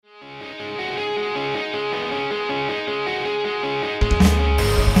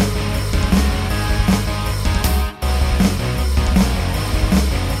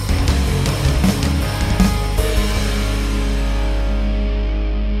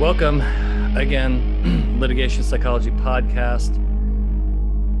Welcome again, Litigation Psychology Podcast,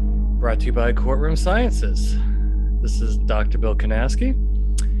 brought to you by Courtroom Sciences. This is Dr. Bill Kanaski,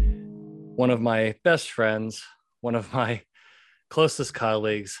 one of my best friends, one of my closest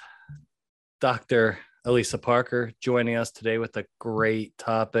colleagues, Dr. Elisa Parker, joining us today with a great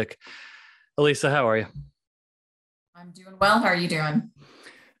topic. Elisa, how are you? I'm doing well. How are you doing?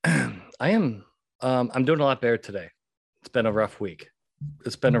 I'm doing a lot better today. It's been a rough week.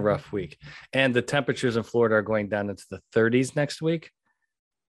 And the temperatures in Florida are going down into the 30s next week.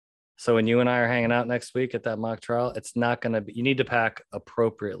 So when you and I are hanging out next week at that mock trial, it's not going to be, you need to pack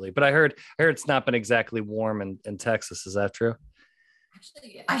appropriately. But I heard it's not been exactly warm in Texas. Is that true?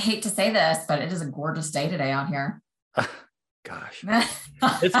 Actually, I hate to say this, but it is a gorgeous day today out here. Gosh,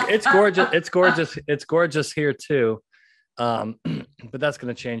 it's gorgeous. It's gorgeous here too. But that's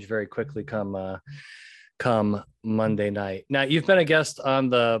going to change very quickly come Monday night. Now, you've been a guest on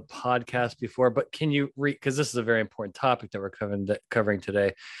the podcast before, but can you because this is a very important topic that we're covering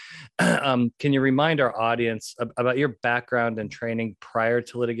today. Can you remind our audience about your background and training prior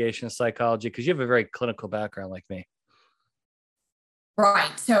to litigation psychology? Because you have a very clinical background like me.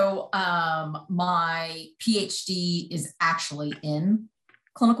 Right. So my PhD is actually in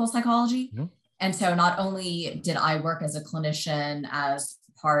clinical psychology. Mm-hmm. And so not only did I work as a clinician as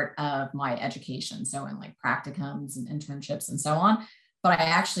part of my education, so in like practicums and internships and so on, but I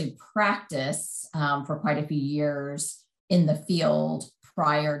actually practiced for quite a few years in the field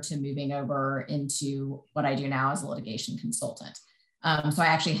prior to moving over into what I do now as a litigation consultant. So I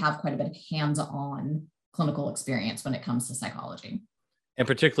actually have quite a bit of hands-on clinical experience when it comes to psychology. And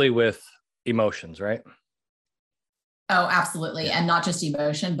particularly with emotions, right? Oh, absolutely. And not just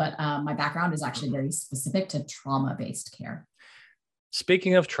emotion, but my background is actually very specific to trauma-based care.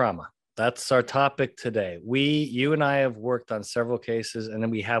 Speaking of trauma, that's our topic today. You and I have worked on several cases, and then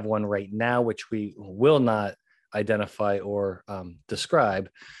we have one right now, which we will not identify or describe.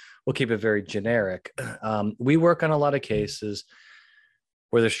 We'll keep it very generic. We work on a lot of cases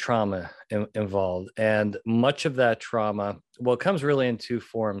where there's trauma involved, and much of that trauma, well, it comes really in two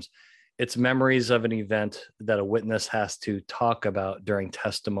forms. It's memories of an event that a witness has to talk about during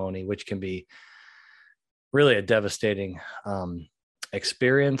testimony, which can be really a devastating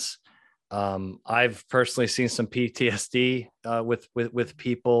experience. I've personally seen some PTSD with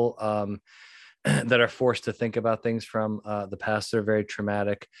people that are forced to think about things from the past that are very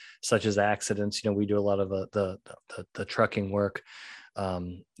traumatic, such as accidents. We do a lot of the trucking work,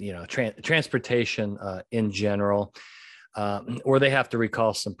 transportation in general, or they have to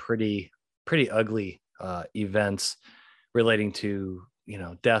recall some pretty ugly events relating to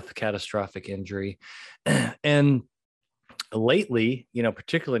death, catastrophic injury, and lately,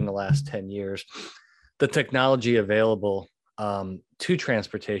 particularly in the last 10 years, the technology available to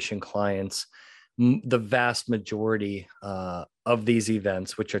transportation clients, the vast majority of these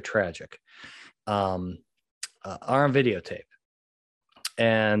events, which are tragic, are on videotape.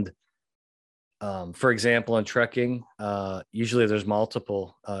 And for example, in trucking, usually there's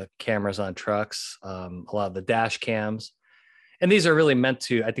multiple cameras on trucks, a lot of the dash cams. And these are really meant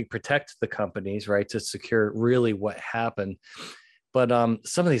to, I think, protect the companies, right, to secure really what happened. But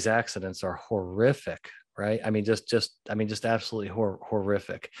some of these accidents are horrific, right? I mean, just absolutely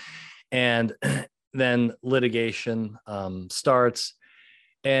horrific. And then litigation starts,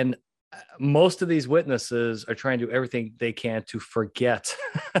 and most of these witnesses are trying to do everything they can to forget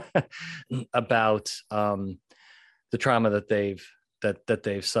about the trauma that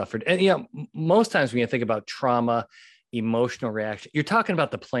they've suffered. And most times when you think about trauma, emotional reaction, you're talking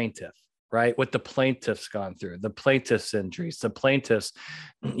about the plaintiff, right? What the plaintiff's gone through, the plaintiff's injuries, the plaintiff's,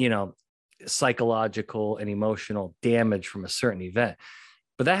 psychological and emotional damage from a certain event.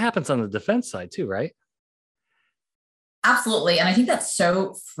 But that happens on the defense side too, right? Absolutely. And I think that's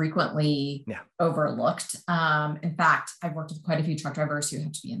so frequently overlooked. In fact, I've worked with quite a few truck drivers who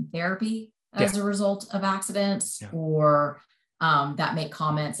have to be in therapy as a result of accidents, or that make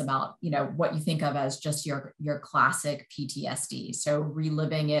comments about, what you think of as just your classic PTSD. So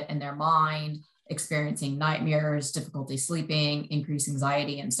reliving it in their mind, experiencing nightmares, difficulty sleeping, increased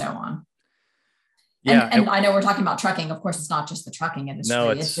anxiety, and so on. Yeah, and I know we're talking about trucking. Of course, it's not just the trucking industry.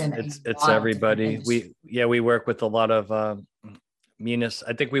 No, it's everybody. We work with a lot of I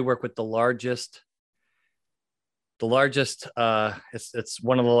think we work with the largest. It's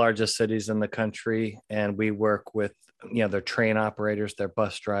one of the largest cities in the country, and we work with their train operators, their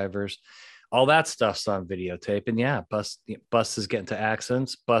bus drivers, all that stuff's on videotape. And buses get into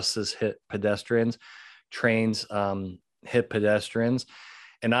accidents, buses hit pedestrians, trains hit pedestrians,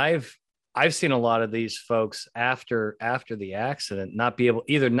 and I've I've seen a lot of these folks after the accident not be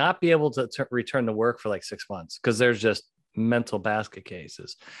able to return to work for like 6 months because there's just mental basket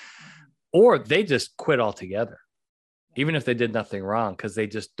cases, or they just quit altogether, even if they did nothing wrong, because they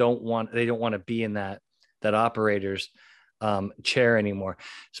don't want to be in that operator's chair anymore.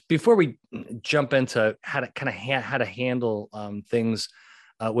 So before we jump into how to handle things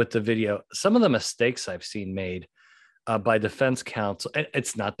with the video, some of the mistakes I've seen made by defense counsel,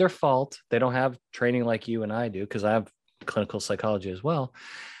 it's not their fault. They don't have training like you and I do, because I have clinical psychology as well.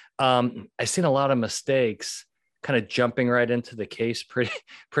 I've seen a lot of mistakes kind of jumping right into the case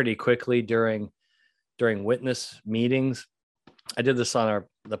pretty quickly during witness meetings. I did this on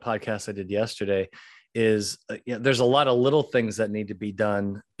the podcast I did yesterday. There's a lot of little things that need to be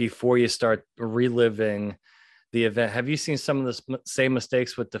done before you start reliving the event. Have you seen some of the same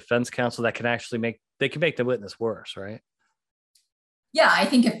mistakes with defense counsel that can actually make the witness worse, right? Yeah, I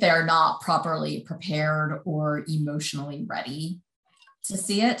think if they're not properly prepared or emotionally ready to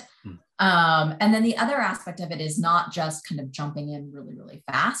see it. And then the other aspect of it is not just kind of jumping in really, really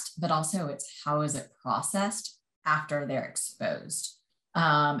fast, but also it's how is it processed after they're exposed.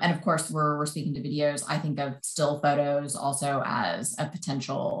 And of course, we're speaking to videos. I think of still photos also as a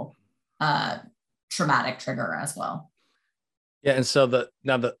potential traumatic trigger as well. Yeah, and so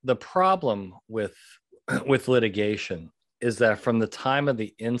the problem with litigation is that from the time of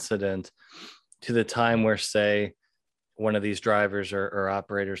the incident to the time where, say, one of these drivers or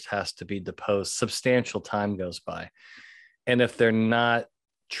operators has to be deposed, substantial time goes by. And if they're not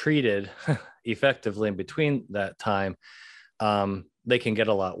treated effectively in between that time, they can get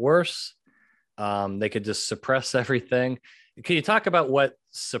a lot worse. They could just suppress everything. Can you talk about what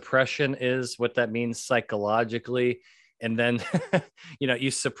suppression is, what that means psychologically? And then,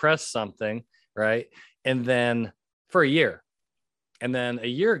 you suppress something, right? And then for a year, and then a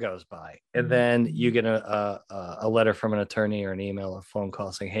year goes by, and then you get a letter from an attorney or an email or phone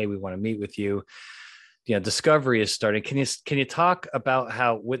call saying, hey, we want to meet with you. Discovery is starting. Can you talk about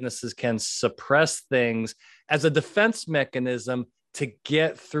how witnesses can suppress things as a defense mechanism to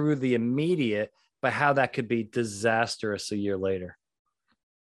get through the immediate, but how that could be disastrous a year later?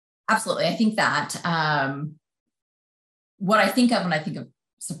 Absolutely. I think that what I think of when I think of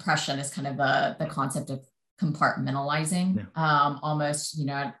suppression is kind of the concept of compartmentalizing, almost, and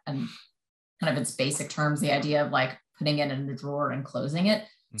kind of its basic terms, the idea of like putting it in a drawer and closing it.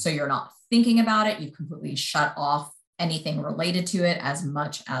 So you're not thinking about it. You've completely shut off anything related to it as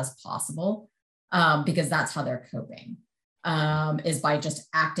much as possible, because that's how they're coping, is by just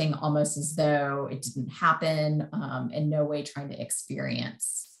acting almost as though it didn't happen, in no way trying to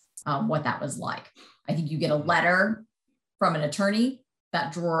experience what that was like. I think you get a letter from an attorney,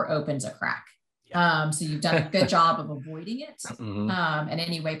 that drawer opens a crack. So you've done a good job of avoiding it in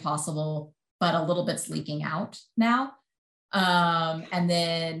any way possible, but a little bit's leaking out now. And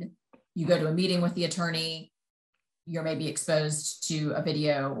then you go to a meeting with the attorney, you're maybe exposed to a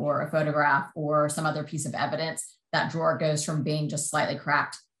video or a photograph or some other piece of evidence. That drawer goes from being just slightly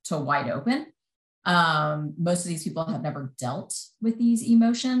cracked to wide open. Most of these people have never dealt with these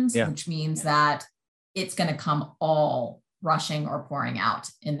emotions, which means that it's going to come all rushing or pouring out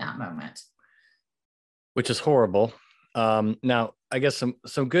in that moment. Which is horrible. Now, I guess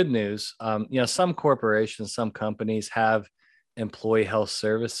some good news. Some corporations, some companies have employee health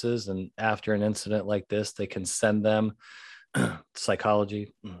services, and after an incident like this, they can send them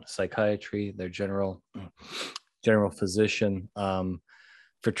psychology, psychiatry, their general physician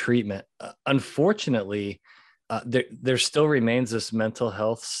for treatment. Unfortunately, there still remains this mental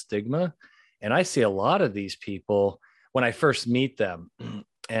health stigma, and I see a lot of these people when I first meet them,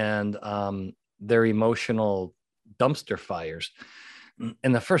 and they're emotional dumpster fires.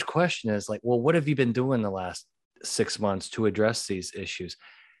 And the first question is like, well, what have you been doing the last 6 months to address these issues?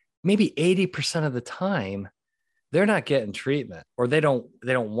 Maybe 80% of the time, they're not getting treatment, or they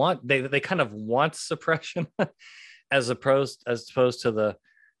kind of want suppression as opposed to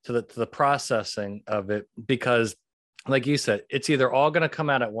the processing of it, because like you said, it's either all going to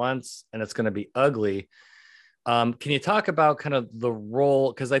come out at once and it's going to be ugly. Can you talk about kind of the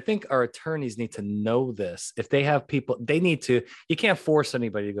role? Because I think our attorneys need to know this. If they have people, you can't force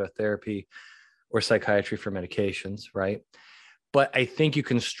anybody to go to therapy or psychiatry for medications, right? But I think you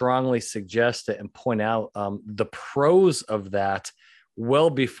can strongly suggest it and point out the pros of that well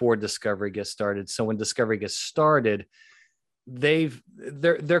before discovery gets started. So when discovery gets started,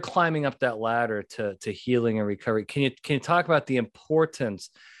 they're climbing up that ladder to healing and recovery. Can you talk about the importance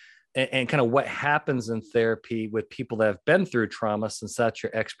and kind of what happens in therapy with people that have been through trauma, since that's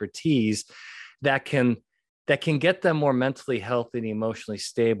your expertise, that can that can get them more mentally healthy and emotionally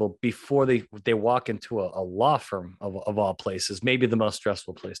stable before they walk into a law firm of all places, maybe the most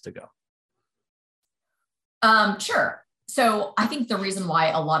stressful place to go? Sure. So I think the reason why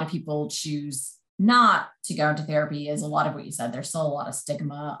a lot of people choose not to go into therapy is a lot of what you said. There's still a lot of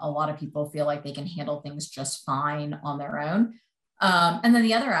stigma. A lot of people feel like they can handle things just fine on their own. And then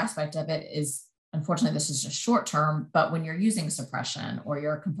the other aspect of it is, unfortunately, this is just short term, but when you're using suppression or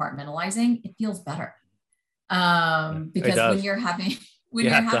you're compartmentalizing, it feels better. Because when you're having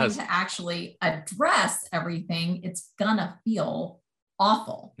to actually address everything, it's gonna feel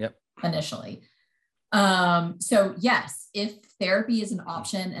awful initially. So yes, if therapy is an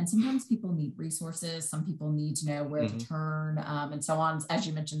option, and sometimes people need resources, some people need to know where to turn, and so on. As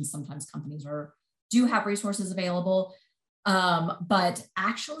you mentioned, sometimes companies do have resources available, but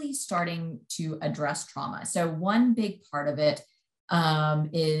actually starting to address trauma. So one big part of it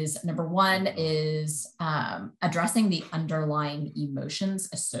is, number one, is addressing the underlying emotions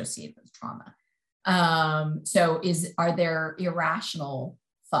associated with trauma. Are there irrational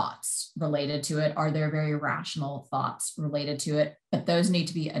thoughts related to it? Are there very rational thoughts related to it? But those need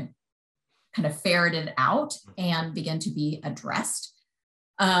to be kind of ferreted out and begin to be addressed.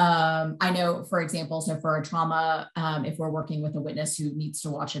 I know, for example, so for a trauma, if we're working with a witness who needs to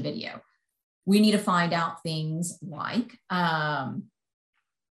watch a video, we need to find out things like,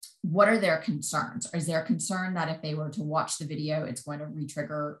 what are their concerns? Is there a concern that if they were to watch the video, it's going to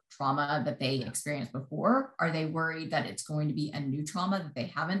re-trigger trauma that they experienced before? Are they worried that it's going to be a new trauma that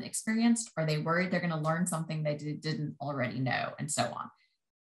they haven't experienced? Are they worried they're going to learn something they didn't already know, and so on?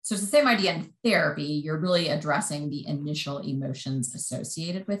 So it's the same idea in therapy. You're really addressing the initial emotions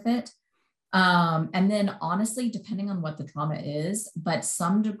associated with it. And then honestly, depending on what the trauma is, but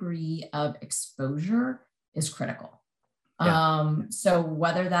some degree of exposure is critical. So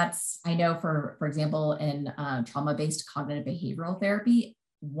whether that's, I know for example, in trauma-based cognitive behavioral therapy,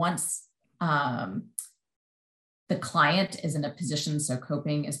 once the client is in a position, so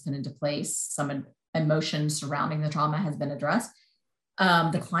coping is put into place, some emotion surrounding the trauma has been addressed,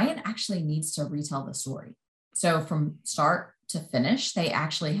 the client actually needs to retell the story. So from start to finish, they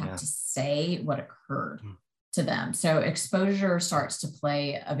actually have to say what occurred to them. So exposure starts to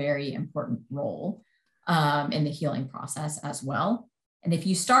play a very important role in the healing process as well. And if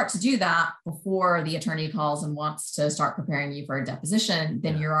you start to do that before the attorney calls and wants to start preparing you for a deposition,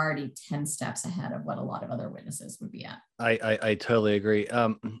 then you're already 10 steps ahead of what a lot of other witnesses would be at. I totally agree.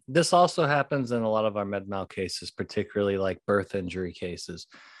 This also happens in a lot of our med mal cases, particularly like birth injury cases,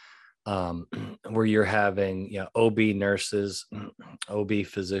 where you're having OB nurses, OB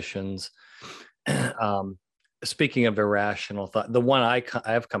physicians. Speaking of irrational thought, the one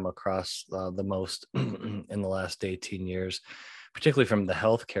I've come across the most in the last 18 years, particularly from the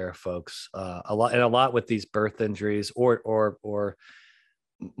healthcare folks, a lot with these birth injuries, or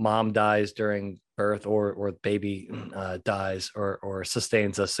mom dies during birth, or baby dies or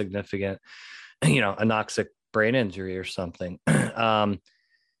sustains a significant, anoxic brain injury or something,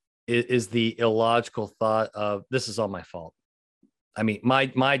 is the illogical thought of, this is all my fault. I mean,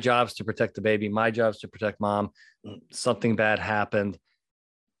 my job's to protect the baby. My job's to protect mom. Something bad happened.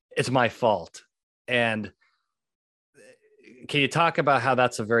 It's my fault. And can you talk about how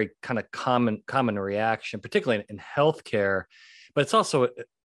that's a very kind of common reaction, particularly in healthcare, but it's also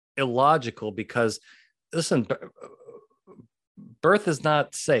illogical because, listen, birth is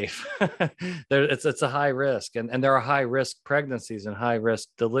not safe. It's a high risk, and there are high risk pregnancies and high risk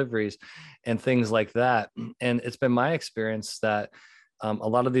deliveries and things like that. And it's been my experience that a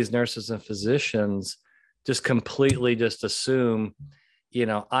lot of these nurses and physicians just completely just assume,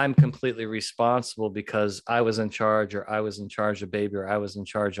 I'm completely responsible because I was in charge, or I was in charge of baby, or I was in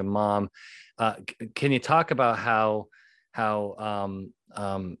charge of mom. Can you talk about how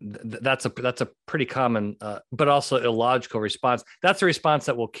that's a pretty common, but also illogical response? That's a response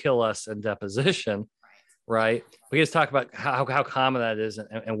that will kill us in deposition, right? We just talk about how common that is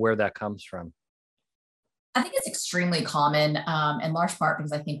and where that comes from. I think it's extremely common, in large part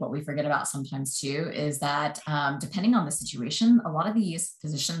because I think what we forget about sometimes too is that depending on the situation, a lot of these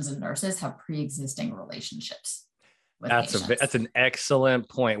physicians and nurses have pre-existing relationships with patients. That's an excellent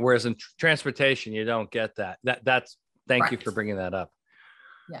point. Whereas in transportation, you don't get that. Thank you for bringing that up.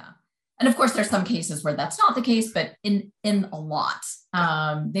 Yeah. And of course, there's some cases where that's not the case, but in a lot,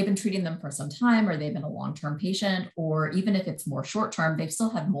 they've been treating them for some time, or they've been a long-term patient, or even if it's more short-term, they've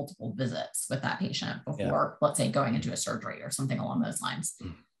still had multiple visits with that patient before, let's say, going into a surgery or something along those lines.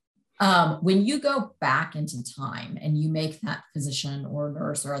 When you go back into time and you make that physician or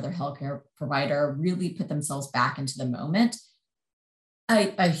nurse or other healthcare provider really put themselves back into the moment,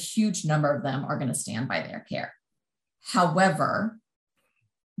 a huge number of them are going to stand by their care. However,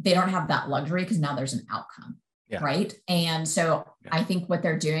 they don't have that luxury because now there's an outcome. Yeah. Right. And so I think what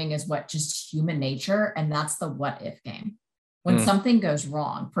they're doing is what just human nature. And that's the what if game. When something goes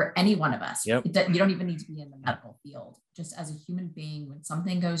wrong for any one of us, you don't even need to be in the medical field. Just as a human being, when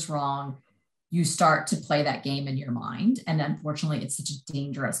something goes wrong, you start to play that game in your mind. And unfortunately, it's such a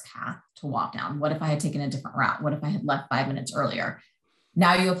dangerous path to walk down. What if I had taken a different route? What if I had left 5 minutes earlier?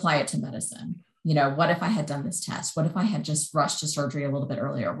 Now you apply it to medicine. What if I had done this test? What if I had just rushed to surgery a little bit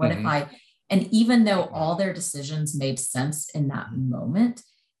earlier? What if and even though all their decisions made sense in that moment,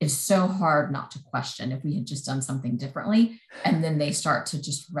 it's so hard not to question if we had just done something differently. And then they start to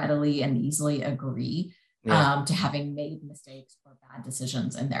just readily and easily agree to having made mistakes or bad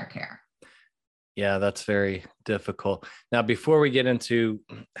decisions in their care. Yeah, that's very difficult. Now, before we get into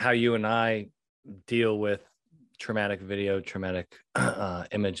how you and I deal with traumatic video, traumatic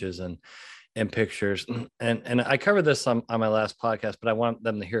images and pictures, and I covered this on my last podcast, but I want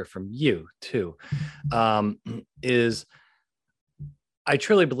them to hear it from you too, is I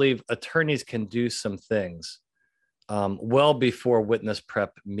truly believe attorneys can do some things well before witness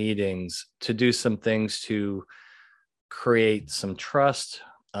prep meetings to do some things to create some trust,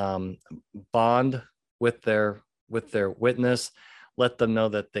 bond with their witness, let them know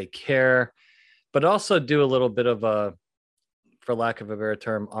that they care, but also do a little bit of a, for lack of a better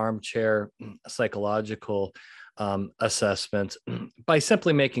term, armchair psychological assessment by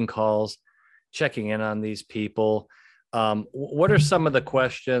simply making calls, checking in on these people. What are some of the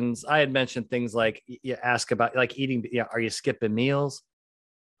questions? I had mentioned things like you ask about like eating. Are you skipping meals?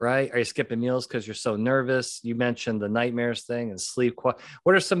 Right? Are you skipping meals because you're so nervous? You mentioned the nightmares thing and sleep.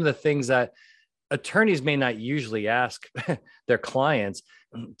 What are some of the things that attorneys may not usually ask their clients,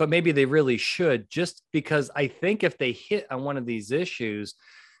 but maybe they really should, just because I think if they hit on one of these issues,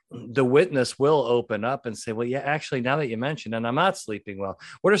 the witness will open up and say, well, yeah, actually, now that you mentioned, and I'm not sleeping well.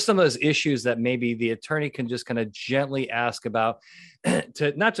 What are some of those issues that maybe the attorney can just kind of gently ask about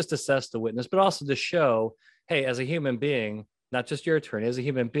to not just assess the witness, but also to show, hey, as a human being, not just your attorney, as a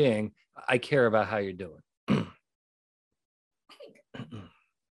human being, I care about how you're doing. I think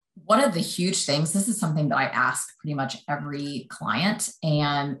one of the huge things, this is something that I ask pretty much every client,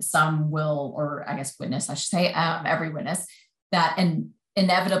 and some will, or I guess witness, I should say, every witness, that, and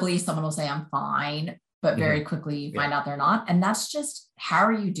inevitably someone will say, I'm fine, but very quickly you find out they're not. And that's just, how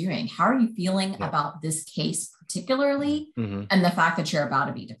are you doing? How are you feeling about this case particularly? And the fact that you're about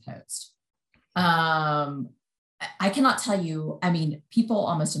to be deposed. I cannot tell you, I mean, people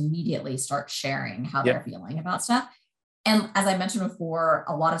almost immediately start sharing how they're feeling about stuff. And as I mentioned before,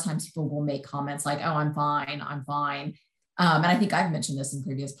 a lot of times people will make comments like, oh, I'm fine, I'm fine. And I think I've mentioned this in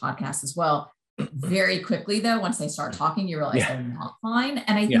previous podcasts as well. Very quickly, though, once they start talking, you realize they're not fine.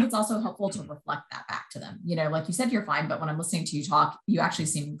 And I think it's also helpful to reflect that back to them. Like you said, you're fine, but when I'm listening to you talk, you actually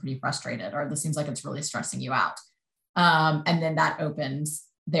seem pretty frustrated, or this seems like it's really stressing you out. And then that opens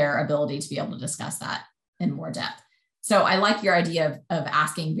their ability to be able to discuss that in more depth. So I like your idea of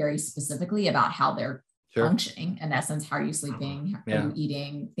asking very specifically about how they're functioning. In essence, how are you sleeping? Are you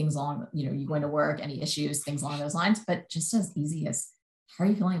eating? Things along, you going to work, any issues, things along those lines. But just as easy as, how are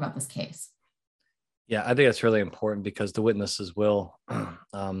you feeling about this case? Yeah, I think that's really important because the witnesses will,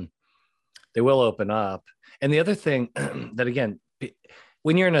 they will open up. And the other thing that, again,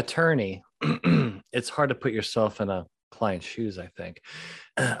 when you're an attorney, it's hard to put yourself in a client's shoes, I think.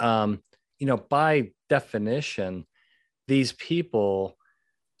 By definition, these people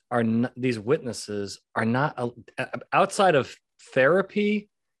are not, these witnesses are not outside of therapy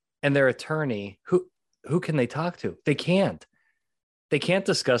and their attorney. Who can they talk to? They can't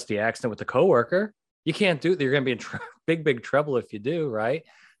discuss the accident with a coworker. You can't do that. You're going to be in big trouble if you do, right?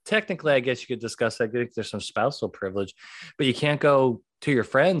 Technically, I guess you could discuss that. I think there's some spousal privilege, but you can't go to your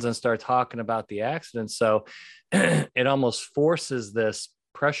friends and start talking about the accident. So it almost forces this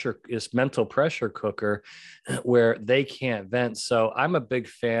mental pressure cooker where they can't vent. So I'm a big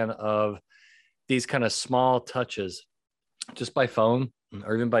fan of these kind of small touches, just by phone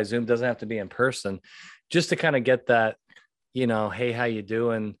or even by Zoom. Doesn't have to be in person, just to kind of get that, hey, how you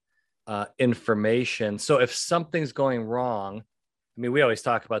doing? Information. So if something's going wrong, I mean, we always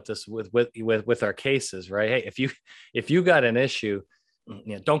talk about this with our cases, right? Hey, if you got an issue,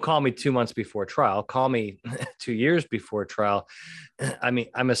 don't call me 2 months before trial. Call me 2 years before trial. I mean,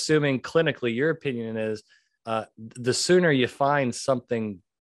 I'm assuming clinically, your opinion is the sooner you find something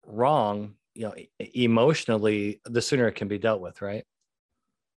wrong, emotionally, the sooner it can be dealt with, right?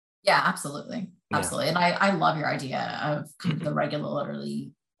 Yeah, absolutely. Absolutely. And I love your idea of kind of the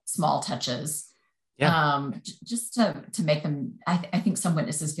regularly small touches Yeah. Just to make them, I think some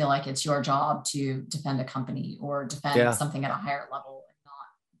witnesses feel like it's your job to defend a company or defend Yeah. something at a higher level and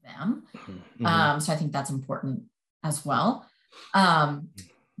not them. Mm-hmm. So I think that's important as well.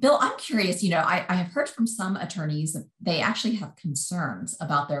 Bill, I'm curious, I have heard from some attorneys that they actually have concerns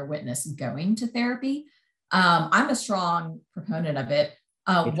about their witness going to therapy. I'm a strong proponent of it.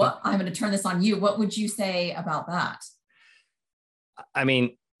 I'm going to turn this on you. What would you say about that? I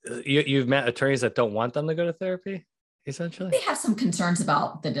mean, you've met attorneys that don't want them to go to therapy, essentially. They have some concerns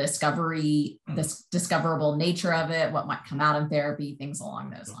about the discoverable nature of it, what might come out in therapy, things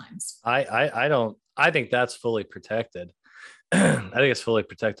along those lines. I don't. I think that's fully protected. I think it's fully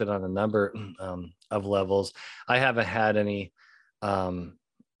protected on a number of levels. I haven't had any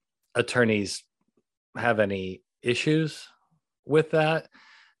attorneys have any issues with that.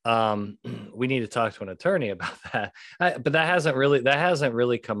 We need to talk to an attorney about that. But that hasn't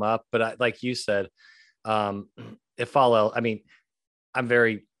really come up. But like you said, if all else, I mean, I'm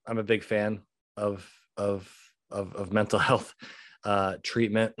a big fan of mental health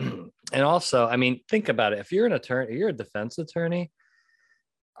treatment. And also, I mean, think about it. If you're an attorney, you're a defense attorney.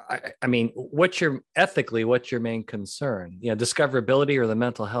 I mean, what's your main concern? Discoverability or the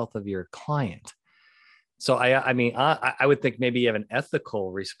mental health of your client. So I mean, I would think maybe you have an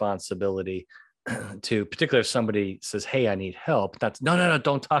ethical responsibility to, particularly if somebody says, "Hey, I need help." That's no,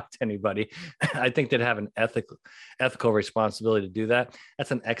 don't talk to anybody. I think they'd have an ethical responsibility to do that.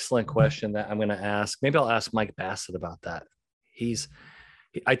 That's an excellent question that I'm going to ask. Maybe I'll ask Mike Bassett about that.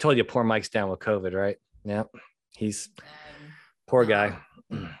 I told you, poor Mike's down with COVID, right? Yeah, he's poor guy.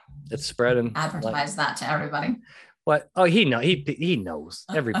 It's spreading. Advertise that to everybody. What? Oh, he knows.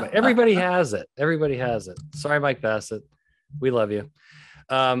 Everybody has it. Everybody has it. Sorry, Mike Bassett. We love you.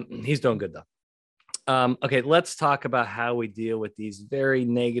 He's doing good though. Okay, let's talk about how we deal with these very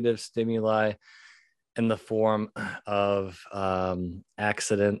negative stimuli in the form of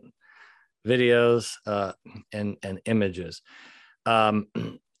accident videos and images.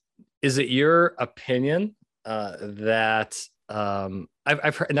 Is it your opinion that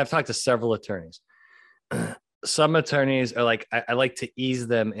I've heard, and I've talked to several attorneys. Some attorneys are like, I like to ease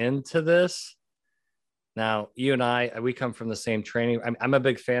them into this. Now, you and we come from the same training. I'm a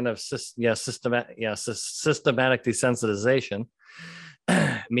big fan of systematic desensitization,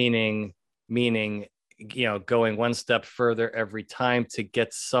 meaning going one step further every time to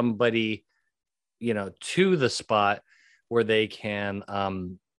get somebody to the spot where they can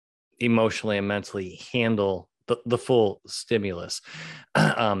emotionally and mentally handle the full stimulus.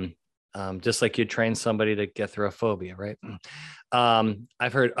 Just like you train somebody to get through a phobia, right?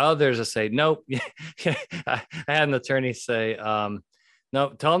 I've heard others that say, nope. I had an attorney say, no,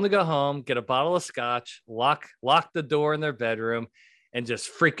 tell them to go home, get a bottle of scotch, lock the door in their bedroom, and just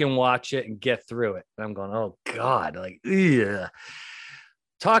freaking watch it and get through it. And I'm going, oh God, like, yeah.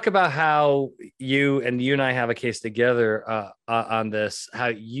 Talk about how you and I have a case together on this, how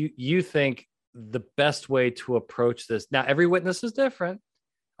you think the best way to approach this. Now, every witness is different.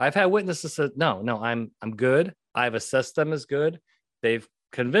 I've had witnesses say, no, I'm good. I've assessed them as good. They've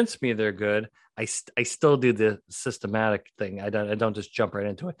convinced me they're good. I still do the systematic thing. I don't just jump right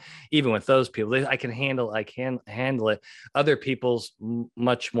into it. Even with those people, I can handle it. Other people's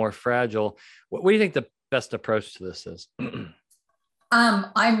much more fragile. What do you think the best approach to this is?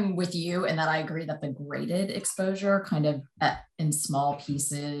 I'm with you in that I agree that the graded exposure kind of in small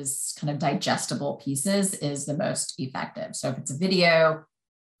pieces, kind of digestible pieces is the most effective. So if it's a video,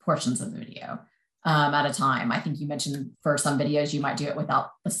 portions of the video at a time. I think you mentioned for some videos, you might do it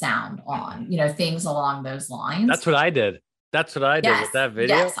without the sound on, things along those lines. That's what I did. With that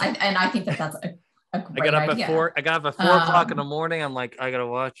video. Yes. I think that's a great idea. I got up at 4:00 in the morning. I'm like, I got to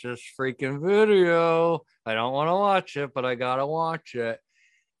watch this freaking video. I don't want to watch it, but I got to watch it.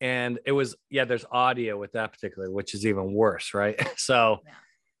 And it was, there's audio with that particular, which is even worse. Right. So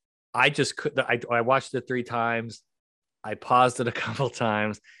I just I watched it 3 times. I paused it a couple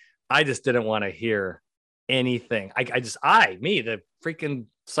times. I just didn't want to hear anything. The freaking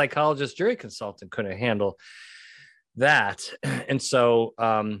psychologist, jury consultant couldn't handle that. And so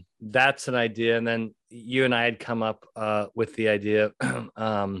that's an idea. And then you and I had come up with the idea,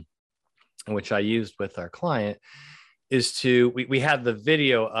 which I used with our client, is we had the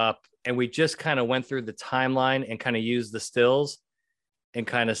video up and we just kind of went through the timeline and kind of used the stills and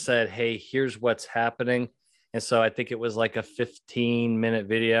kind of said, hey, here's what's happening. And so I think it was like a 15-minute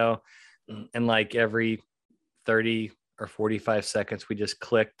video, and like every 30 or 45 seconds, we just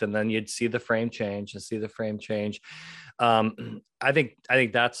clicked, and then you'd see the frame change. I think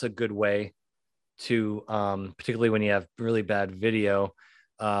that's a good way to, particularly when you have really bad video,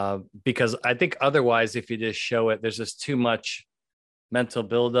 because I think otherwise, if you just show it, there's just too much mental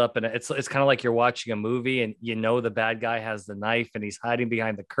buildup, and it's kind of like you're watching a movie and you know the bad guy has the knife and he's hiding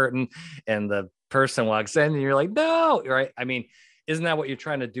behind the curtain, and the person walks in and you're like, no, right? I mean, isn't that what you're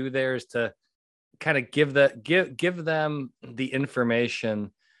trying to do there? Is to kind of give them the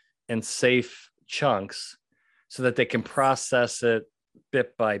information in safe chunks so that they can process it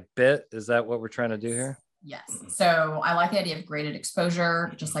bit by bit. Is that what we're trying to do here? Yes. So I like the idea of graded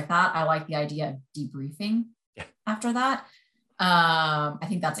exposure, just like that. I like the idea of debriefing after that. I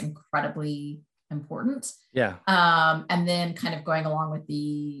think that's incredibly important. Yeah. And then kind of going along with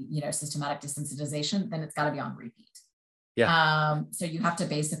the, systematic desensitization, then it's got to be on repeat. Yeah. So you have to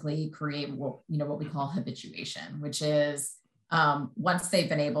basically create what we call habituation, which is once they've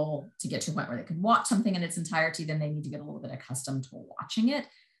been able to get to a point where they can watch something in its entirety, then they need to get a little bit accustomed to watching it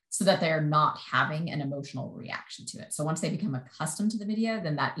so that they're not having an emotional reaction to it. So once they become accustomed to the video,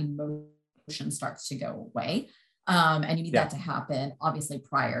 then that emotion starts to go away. And you need that to happen, obviously,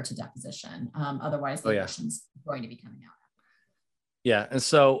 prior to deposition. Otherwise, the emotion's going to be coming out. Yeah. And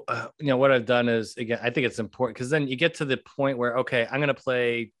so, what I've done is, again, I think it's important because then you get to the point where, okay, I'm going to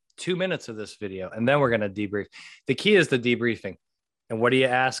play 2 minutes of this video and then we're going to debrief. The key is the debriefing. And what are you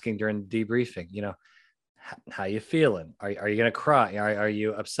asking during the debriefing? How you feeling? Are you going to cry? Are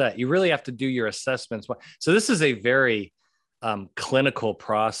you upset? You really have to do your assessments. So this is a very clinical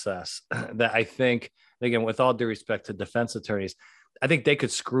process that I think, again, with all due respect to defense attorneys, I think they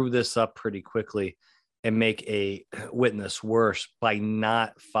could screw this up pretty quickly and make a witness worse by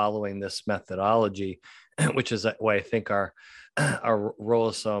not following this methodology, which is why I think our role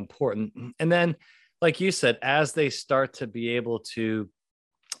is so important. And then, like you said, as they start to be able to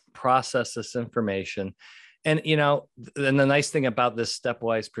process this information, and the nice thing about this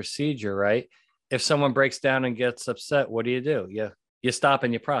stepwise procedure, right? If someone breaks down and gets upset, what do? You stop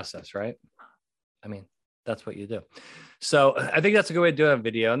and you process, right? I mean, that's what you do. So I think that's a good way to do it on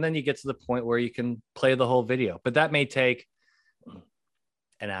video. And then you get to the point where you can play the whole video, but that may take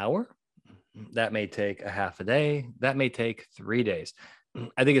an hour. That may take a half a day. That may take 3 days.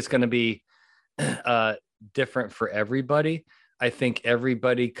 I think it's going to be different for everybody. I think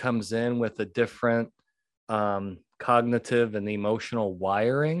everybody comes in with a different cognitive and emotional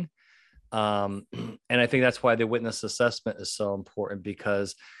wiring. And I think that's why the witness assessment is so important,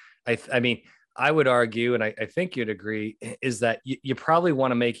 because I mean, I would argue, and I think you'd agree, is that you probably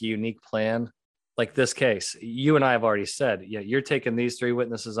want to make a unique plan. Like this case, you and I have already said, you're taking these 3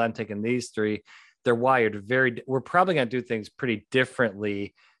 witnesses, I'm taking these 3. They're wired we're probably going to do things pretty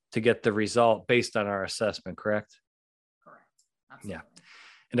differently to get the result based on our assessment, correct? Correct. Absolutely. Yeah.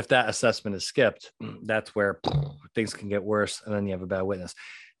 And if that assessment is skipped, that's where things can get worse, and then you have a bad witness.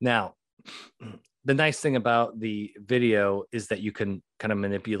 Now, the nice thing about the video is that you can kind of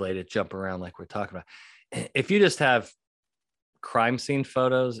manipulate it, jump around like we're talking about. If you just have crime scene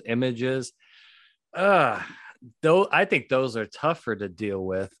photos, images, though, I think those are tougher to deal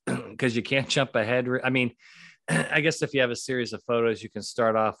with because you can't jump ahead. I mean, I guess if you have a series of photos, you can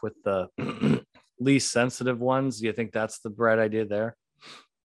start off with the least sensitive ones. Do you think that's the right idea there?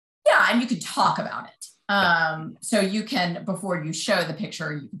 Yeah, and you can talk about it. So you can, before you show the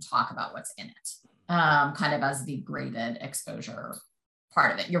picture, you can talk about what's in it, kind of as the graded exposure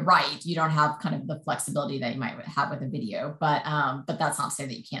part of it. You're right. You don't have kind of the flexibility that you might have with a video, but that's not to say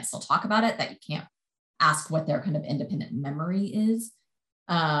that you can't still talk about it, that you can't ask what their kind of independent memory is,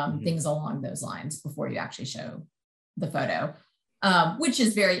 things along those lines before you actually show the photo, which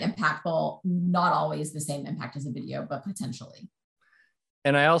is very impactful. Not always the same impact as a video, but potentially.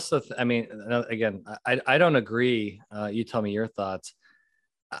 And I also, I mean, again, I don't agree. You tell me your thoughts.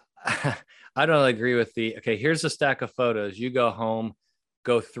 I don't agree with okay, here's a stack of photos. You go home,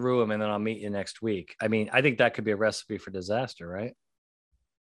 go through them, and then I'll meet you next week. I mean, I think that could be a recipe for disaster, right?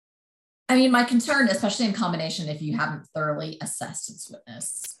 I mean, my concern, especially in combination, if you haven't thoroughly assessed its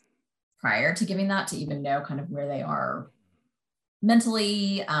witness prior to giving that, to even know kind of where they are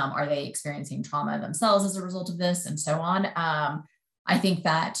mentally, are they experiencing trauma themselves as a result of this, and so on. I think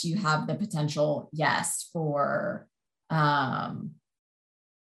that you have the potential, yes, for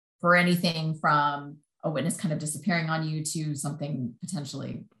anything from a witness kind of disappearing on you to something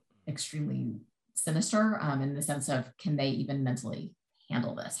potentially extremely sinister, in the sense of, can they even mentally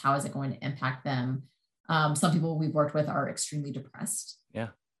handle this? How is it going to impact them? Some people we've worked with are extremely depressed. Yeah.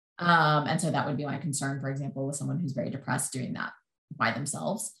 And so that would be my concern, for example, with someone who's very depressed doing that by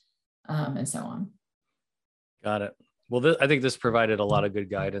themselves, and so on. Got it. Well, I think this provided a lot of good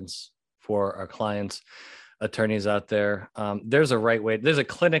guidance for our clients, attorneys out there. There's a right way. There's a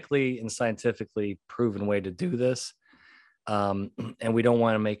clinically and scientifically proven way to do this. And we don't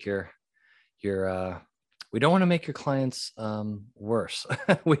want to make your we don't want to make your clients worse.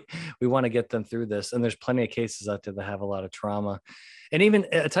 we want to get them through this. And there's plenty of cases out there that have a lot of trauma. And even,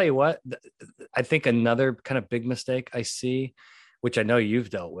 I'll tell you what, I think another kind of big mistake I see, which I know you've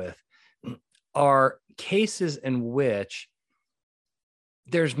dealt with, are cases in which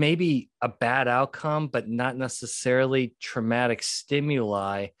there's maybe a bad outcome, but not necessarily traumatic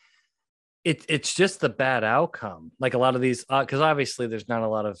stimuli. It's just the bad outcome. Like a lot of these, because obviously there's not a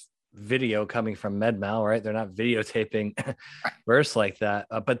lot of video coming from MedMal, right? They're not videotaping births like that,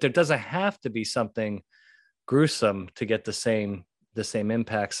 but there doesn't have to be something gruesome to get the same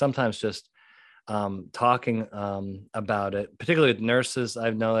impact. Sometimes just talking about it, particularly with nurses,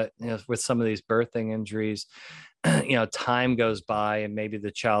 I've known it, with some of these birthing injuries, time goes by and maybe the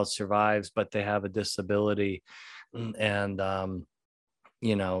child survives, but they have a disability, and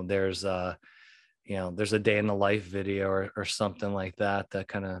there's there's a day in the life video or something like that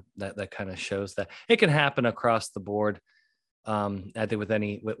kind of shows that it can happen across the board. I think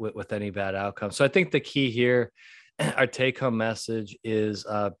with any bad outcome. So I think the key here, our take home message is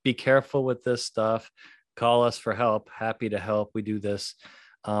be careful with this stuff. Call us for help. Happy to help. We do this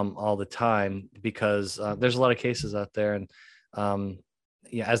all the time because there's a lot of cases out there. And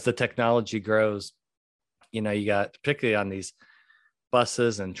as the technology grows, you got, particularly on these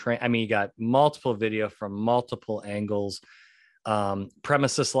buses and train, you got multiple video from multiple angles.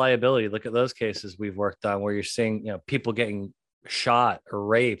 Premises liability, look at those cases we've worked on where you're seeing people getting shot or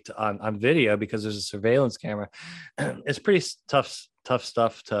raped on video because there's a surveillance camera. It's pretty tough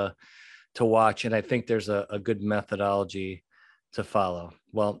stuff to watch, and I think there's a good methodology to follow.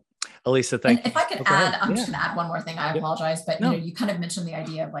 Well, Elisa, thank you. If I could add, I'm just going to add one more thing. I apologize, but you kind of mentioned the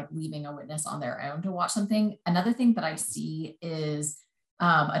idea of like leaving a witness on their own to watch something. Another thing that I see is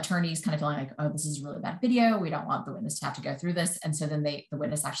attorneys kind of feeling like, oh, this is a really bad video. We don't want the witness to have to go through this. And so then the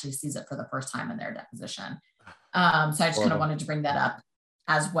witness actually sees it for the first time in their deposition. So I just kind of wanted to bring that up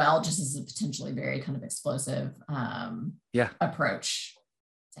as well, just as a potentially very kind of explosive approach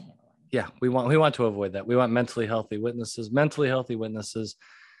to handling. Yeah, we want to avoid that. We want mentally healthy witnesses. Mentally healthy witnesses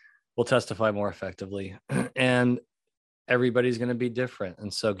will testify more effectively, and everybody's going to be different.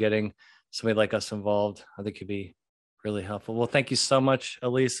 And so getting somebody like us involved, I think, could be really helpful. Well, thank you so much,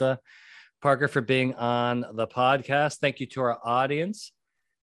 Elisa Parker, for being on the podcast. Thank you to our audience.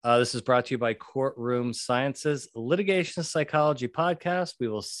 This is brought to you by Courtroom Sciences Litigation Psychology Podcast. We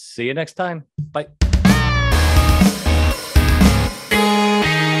will see you next time. Bye.